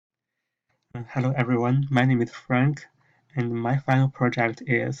Hello everyone, my name is Frank, and my final project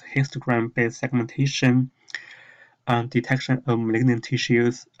is histogram-based segmentation on detection of malignant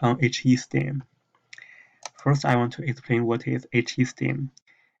tissues on HE stain. First, I want to explain what is HE stain.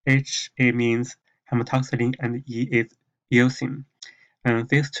 HA means hematoxylin and E is eosin.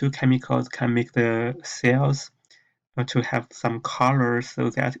 These two chemicals can make the cells to have some color so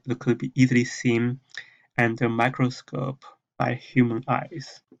that it could be easily seen under microscope by human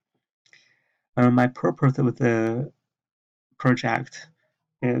eyes. My purpose of the project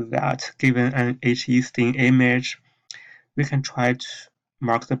is that given an HE stain image, we can try to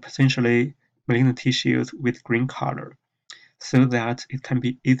mark the potentially malignant tissues with green color so that it can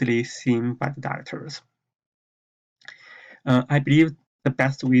be easily seen by the doctors. I believe the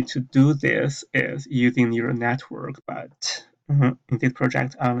best way to do this is using neural network, but in this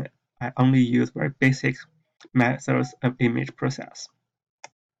project, I only use very basic methods of image process.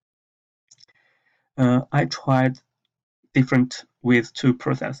 I tried different ways to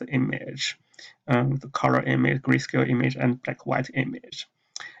process the image, the color image, grayscale image, and black-white image.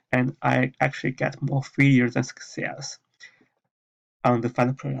 And I actually get more failure than success on the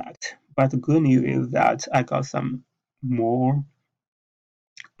final product. But the good news is that I got some more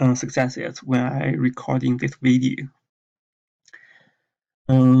successes when I recording this video.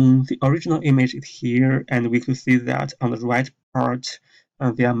 The original image is here, and we could see that on the right part,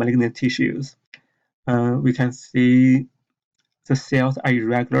 there are malignant tissues. We can see the cells are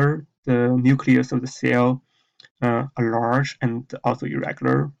irregular. The nucleus of the cell are large and also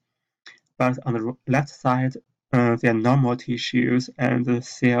irregular. But on the left side, there are normal tissues, and the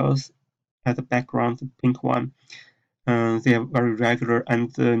cells at the background, the pink one, they are very regular,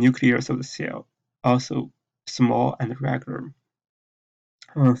 and the nucleus of the cell also small and regular.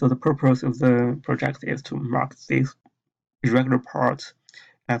 So the purpose of the project is to mark these irregular parts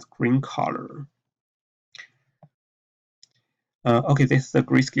as green color. Okay, this is the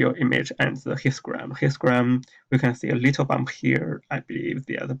grayscale image and the histogram. Histogram, we can see a little bump here. I believe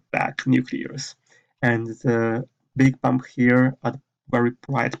they are the back nucleus. And the big bump here are the very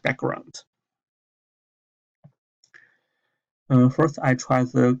bright background. First, I try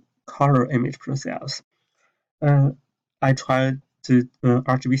the color image process. I tried the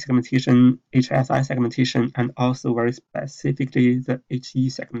RGB segmentation, HSI segmentation, and also very specifically the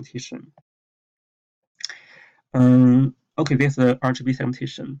HE segmentation. Okay, this is RGB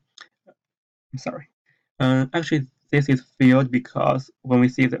segmentation. I'm sorry. Actually, this is failed because when we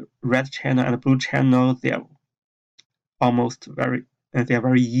see the red channel and the blue channel, they are almost very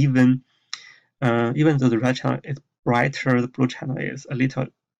even. Even though the red channel is brighter, the blue channel is a little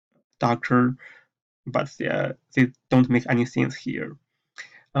darker, but they don't make any sense here.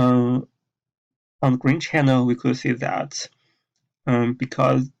 On the green channel, we could see that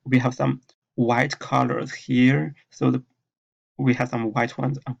because we have some white colors here, so we have some white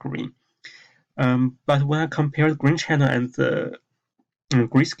ones on green. But when I compare the green channel and the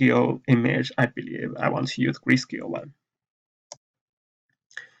grayscale image, I believe I want to use grayscale one.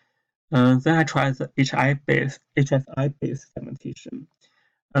 Then I tried the HSI-based segmentation.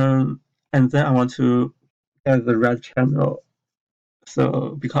 And then I want to get the red channel.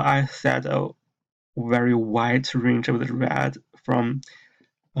 So because I set a very wide range of the red from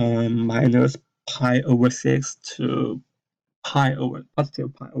minus pi/6 to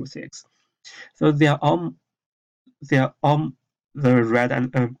positive pi/6. So they are all the red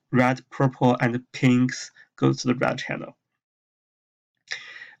and red, purple, and pinks go to the red channel.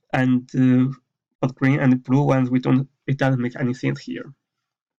 And for the green and blue ones, it doesn't make any sense here.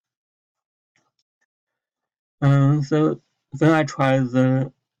 So then I tried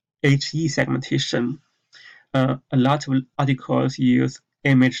the HE segmentation. A lot of articles use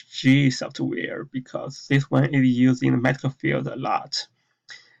ImageG software because this one is used in the medical field a lot.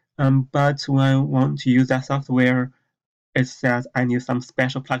 But when I want to use that software, it says I need some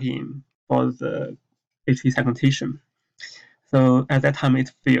special plugin for the HE segmentation. So at that time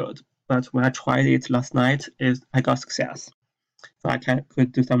it failed. But when I tried it last night, I got success. So I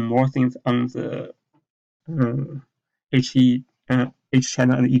could do some more things on the H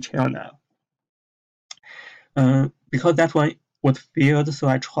channel and E channel now. Because that one was failed, so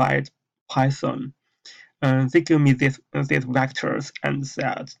I tried Python. They give me these vectors and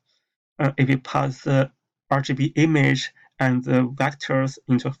said if you pass the RGB image and the vectors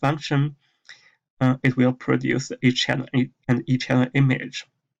into a function, it will produce each channel and each channel image.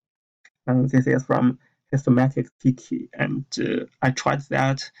 This is from Histmatic Tiki, and I tried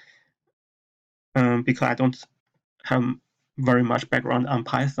that because I don't have very much background on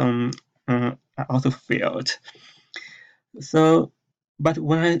Python. I also failed. So But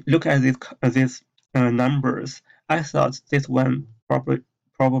when I look at these numbers, I thought this one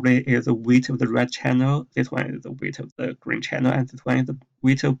probably is the weight of the red channel, this one is the weight of the green channel, and this one is the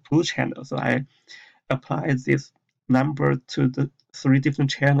weight of blue channel. So I applied this number to the 3 different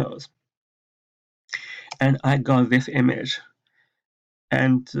channels, and I got this image.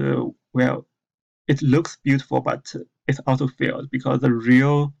 And well, it looks beautiful, but it's also failed because the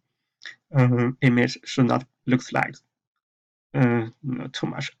real image should not look like too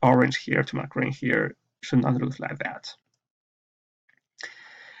much orange here, too much green here. Should not look like that.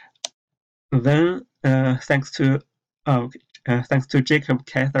 Then, thanks to Jacob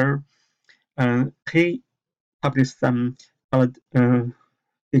Cather, he published some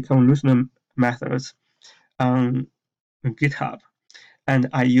deconvolutional methods on GitHub, and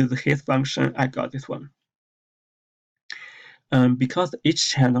I used his function. I got this one. Because each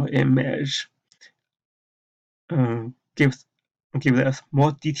channel image gives us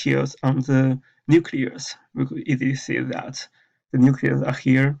more details on the nucleus. We could easily see that the nucleus are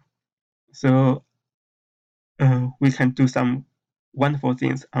here. So we can do some wonderful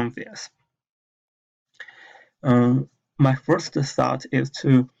things on this. My first thought is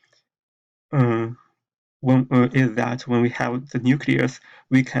that when we have the nucleus,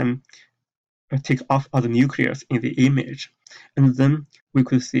 we can take off all the nucleus in the image, and then we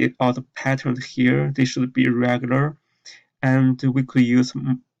could see all the patterns here. They should be regular, and we could use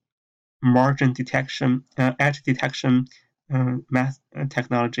margin detection, edge detection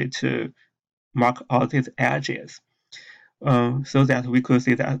technology to mark all these edges, so that we could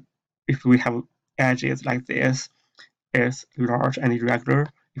see that if we have edges like this, it's large and irregular.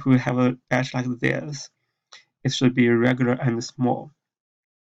 If we have an edge like this, it should be regular and small.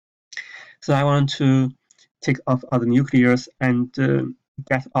 So I want to take off all the nucleus and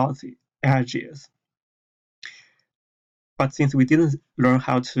get all the edges. But since we didn't learn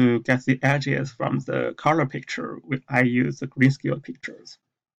how to get the edges from the color picture, I use the grayscale pictures.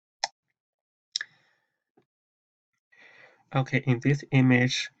 Okay, in this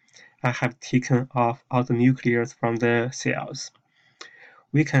image, I have taken off all the nucleus from the cells.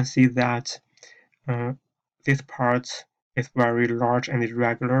 We can see that this part is very large and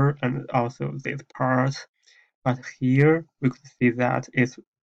irregular, and also this part. But here we could see that it's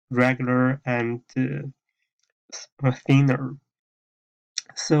regular and thinner.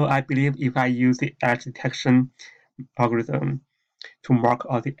 So I believe if I use the edge detection algorithm to mark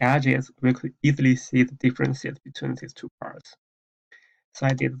all the edges, we could easily see the differences between these two parts. So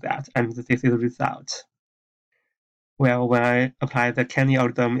I did that, and this is the result. Well, when I apply the Canny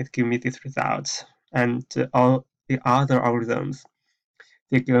algorithm, it gives me this result, and all the other algorithms,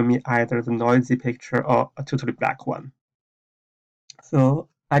 they give me either the noisy picture or a totally black one. So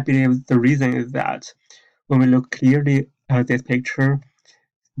I believe the reason is that when we look clearly at this picture,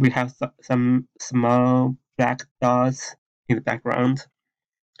 we have some small black dots in the background.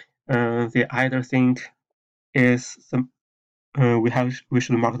 They either think is we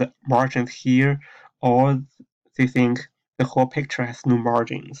should mark the margins here, or they think the whole picture has no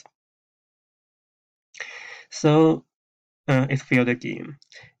margins. So it failed again,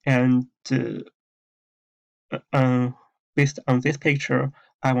 and based on this picture,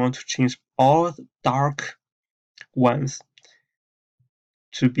 I want to change all the dark ones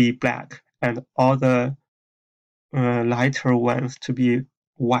to be black and all the lighter ones to be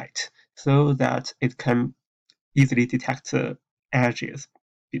white, so that it can easily detect the edges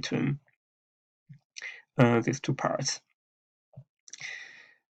between these two parts.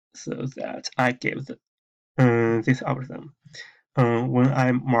 So that I give this algorithm. When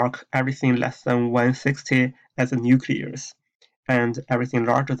I mark everything less than 160 as a nucleus, and everything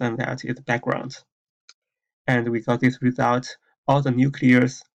larger than that is background. And we got this result. All the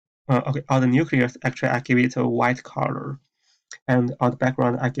nucleus, actually I give it a white color, and on the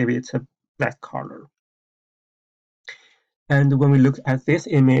background I give it a black color. And when we look at this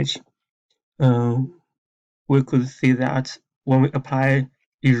image, we could see that when we apply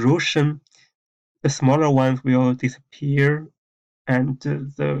erosion, the smaller ones will disappear, and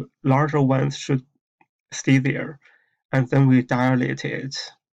the larger ones should stay there. And then we dilate it.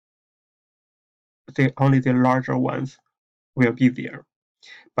 Only the larger ones will be there.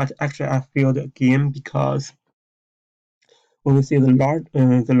 But actually, I failed again because when we see the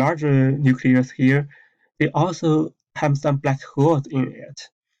larger nucleus here, they also have some black holes in it.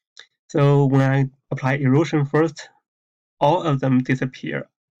 So when I apply erosion first, all of them disappear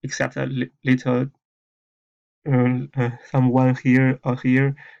except a little someone here or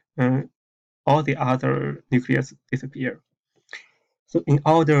here. All the other nucleus disappear. So in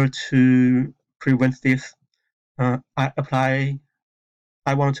order to prevent this, I apply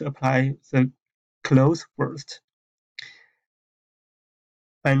I want to apply the close first.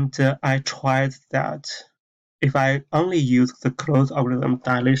 And I tried that if I only use the close algorithm,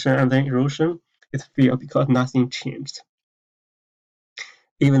 dilation and then erosion, it failed because nothing changed.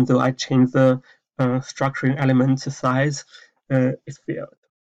 Even though I changed the structuring element size, it failed.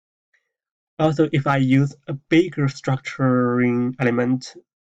 Also, if I use a bigger structuring element,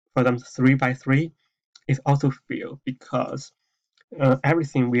 for example, 3 by 3, it also fails because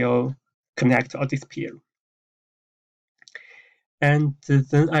everything will connect or disappear. And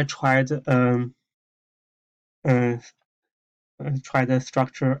then I tried the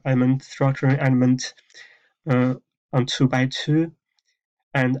structuring element on 2 by 2,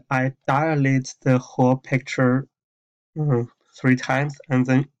 and I dilate the whole picture 3 times and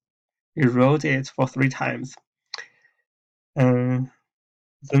then erode it for 3 times. Then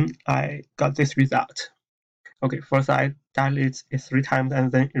I got this result. Okay, first I dilate it 3 times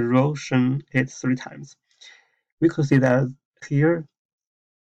and then erosion it 3 times. We could see that here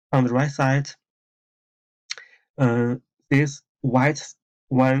on the right side, these white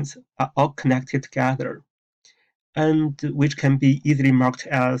ones are all connected together, and which can be easily marked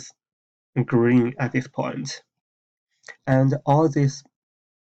as green at this point. And all these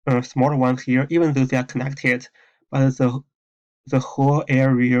smaller ones here, even though they are connected, but the whole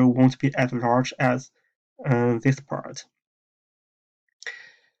area won't be as large as this part.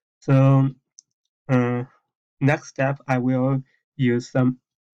 So next step, I will use some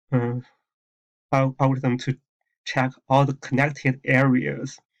algorithm to check all the connected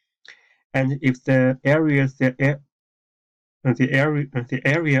areas, and if the area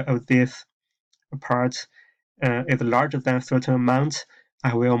of this part is larger than a certain amount,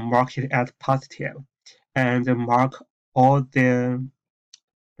 I will mark it as positive, and mark all the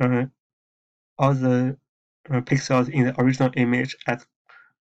pixels in the original image as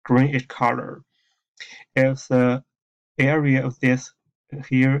greenish color. If the area of this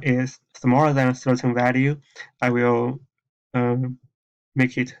here is smaller than a certain value, I will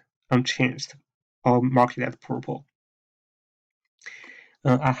make it unchanged or mark it as purple.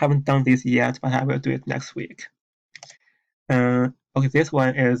 I haven't done this yet, but I will do it next week. Okay, this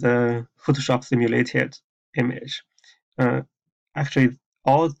one is a Photoshop simulated image. Actually,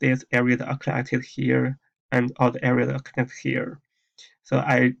 all these areas are connected here, and all the areas are connected here. So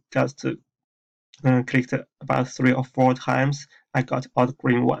I just clicked about 3 or 4 times. I got all the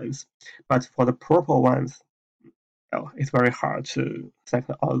green ones. But for the purple ones, well, it's very hard to select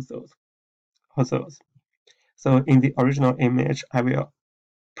all those. So in the original image, I will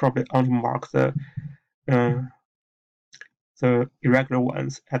probably only mark the irregular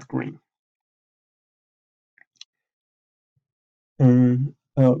ones as green.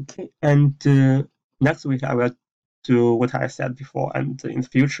 Okay, and next week I will do what I said before, and in the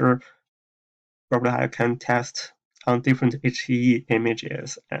future, probably I can test on different HE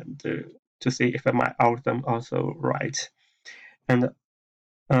images and to see if my algorithm also right. And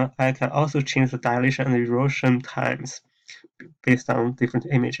I can also change the dilation and erosion times based on different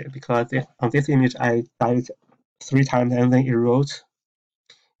images, because on this image I dilate 3 times and then erode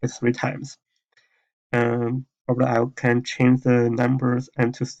it 3 times. Probably I can change the numbers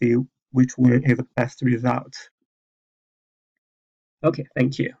and to see which one is the best result. Okay,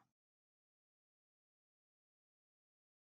 thank you.